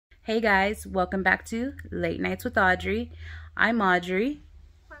Hey guys, welcome back to Late Nights with Audrey. I'm Audrey.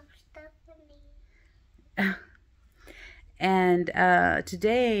 I'm Stephanie. And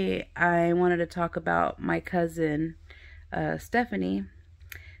today I wanted to talk about my cousin Stephanie.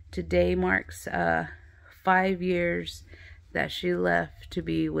 Today marks 5 years that she left to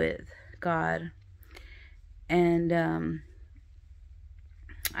be with God. And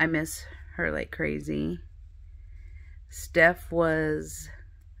I miss her like crazy. Steph was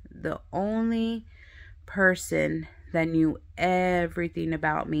the only person that knew everything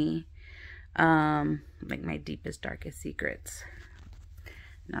about me, like my deepest, darkest secrets.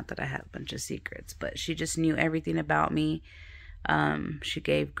 Not that I had a bunch of secrets, but she just knew everything about me. She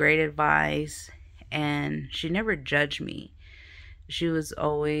gave great advice, and she never judged me. She was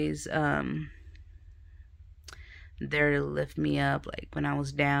always there to lift me up, like when I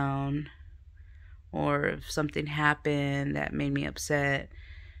was down, or if something happened that made me upset,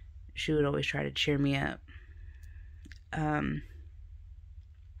 she would always try to cheer me up.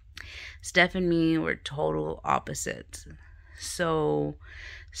 Steph and me were total opposites. So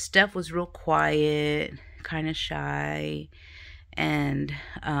Steph was real quiet, kind of shy, and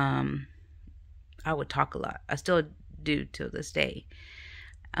I would talk a lot. I still do till this day.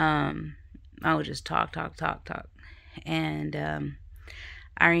 I would just talk. And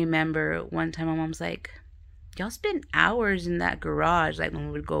I remember one time my mom's like, y'all spend hours in that garage. Like when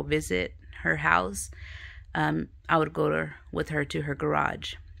we would go visit her house, I would go with her to her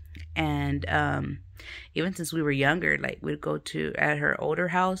garage. And even since we were younger, like we'd go at her older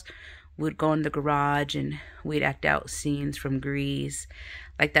house, we'd go in the garage and we'd act out scenes from Grease.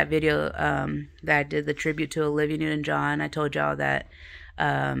 Like that video that I did, the tribute to Olivia Newton-John. I told y'all that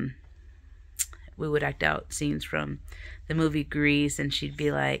we would act out scenes from the movie Grease, and she'd be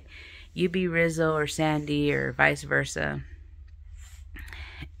like, you be Rizzo or Sandy or vice versa.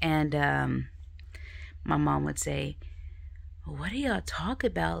 And my mom would say, what do y'all talk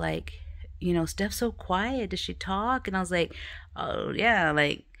about? Like, Steph's so quiet. Does she talk? And I was like, oh, yeah,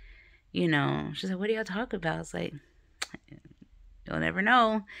 like, she's like, what do y'all talk about? I was like, you'll never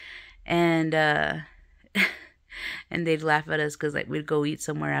know. And and they'd laugh at us because, like, we'd go eat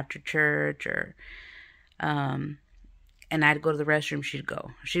somewhere after church, or and I'd go to the restroom, she'd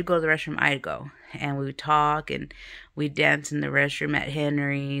go. She'd go to the restroom, I'd go. And we would talk, and we'd dance in the restroom at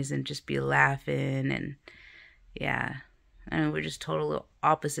Henry's and just be laughing. And yeah, I mean, we're just total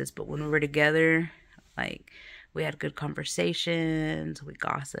opposites. But when we were together, like, we had good conversations, we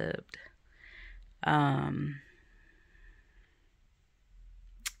gossiped. And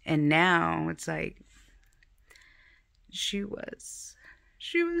now it's like, she was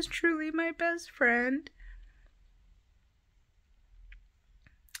truly my best friend.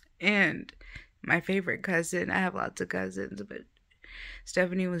 And my favorite cousin. I have lots of cousins, but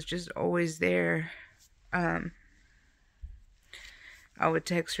Stephanie was just always there. I would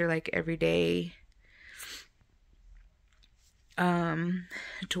text her like every day.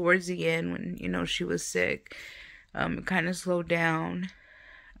 Towards the end, when she was sick, it kind of slowed down.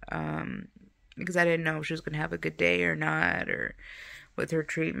 Because I didn't know if she was gonna have a good day or not, or with her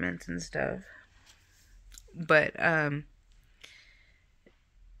treatments and stuff. But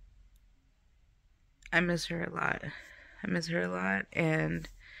I miss her a lot. And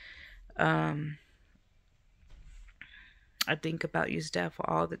I think about you, Steph,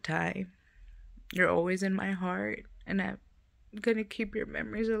 all the time. You're always in my heart, and I'm gonna keep your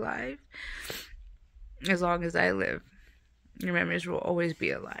memories alive as long as I live. Your memories will always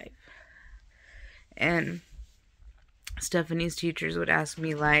be alive. And Stephanie's teachers would ask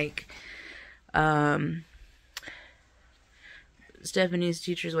me, like, why'd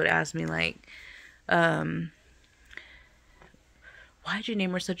you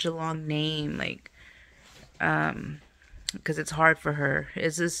name her such a long name? Like, because it's hard for her.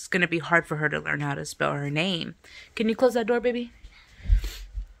 Is this going to be hard for her to learn how to spell her name? Can you close that door, baby?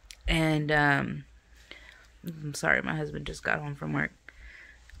 And, I'm sorry, my husband just got home from work.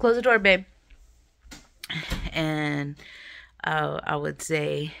 Close the door, babe. And I would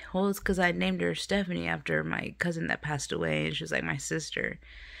say, well, it's because I named her Stephanie after my cousin that passed away, and she was like my sister.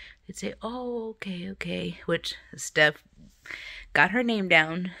 They'd say, oh, okay. Which Steph got her name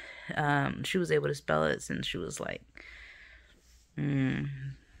down. She was able to spell it since she was like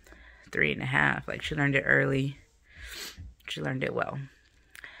 3.5. Like, she learned it early. She learned it well.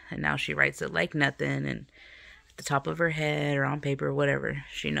 And now she writes it like nothing, and at the top of her head or on paper or whatever,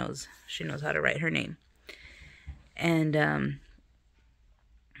 she knows how to write her name. And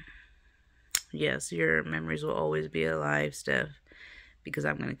yes, your memories will always be alive, Steph, because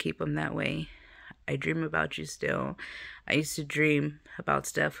I'm going to keep them that way. I dream about you still. I used to dream about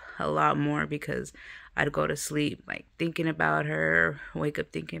Steph a lot more because I'd go to sleep like thinking about her, wake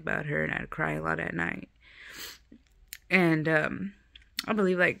up thinking about her, and I'd cry a lot at night. And I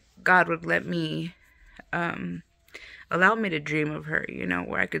believe like God would let me allow me to dream of her, you know,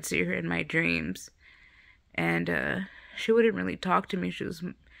 where I could see her in my dreams. And she wouldn't really talk to me. She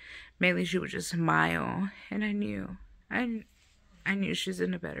would just smile, and I knew she's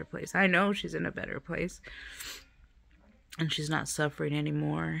in a better place. I know she's in a better place, and she's not suffering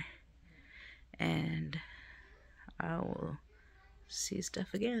anymore. And I will see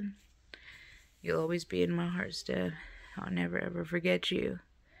Steph again. You'll always be in my heart, Steph. I'll never ever forget you.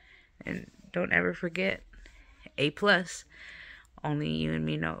 And don't ever forget A+. Only you and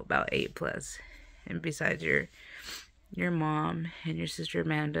me know about A+. And besides your mom and your sister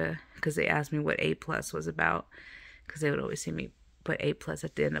Amanda, because they asked me what A+ was about, because they would always see me put A+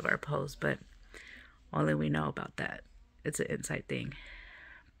 at the end of our post, but only we know about that. It's an inside thing.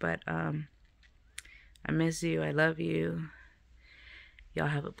 But I miss you. I love you. Y'all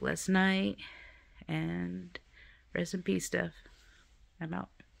have a blessed night, and rest in peace, Steph. I'm out.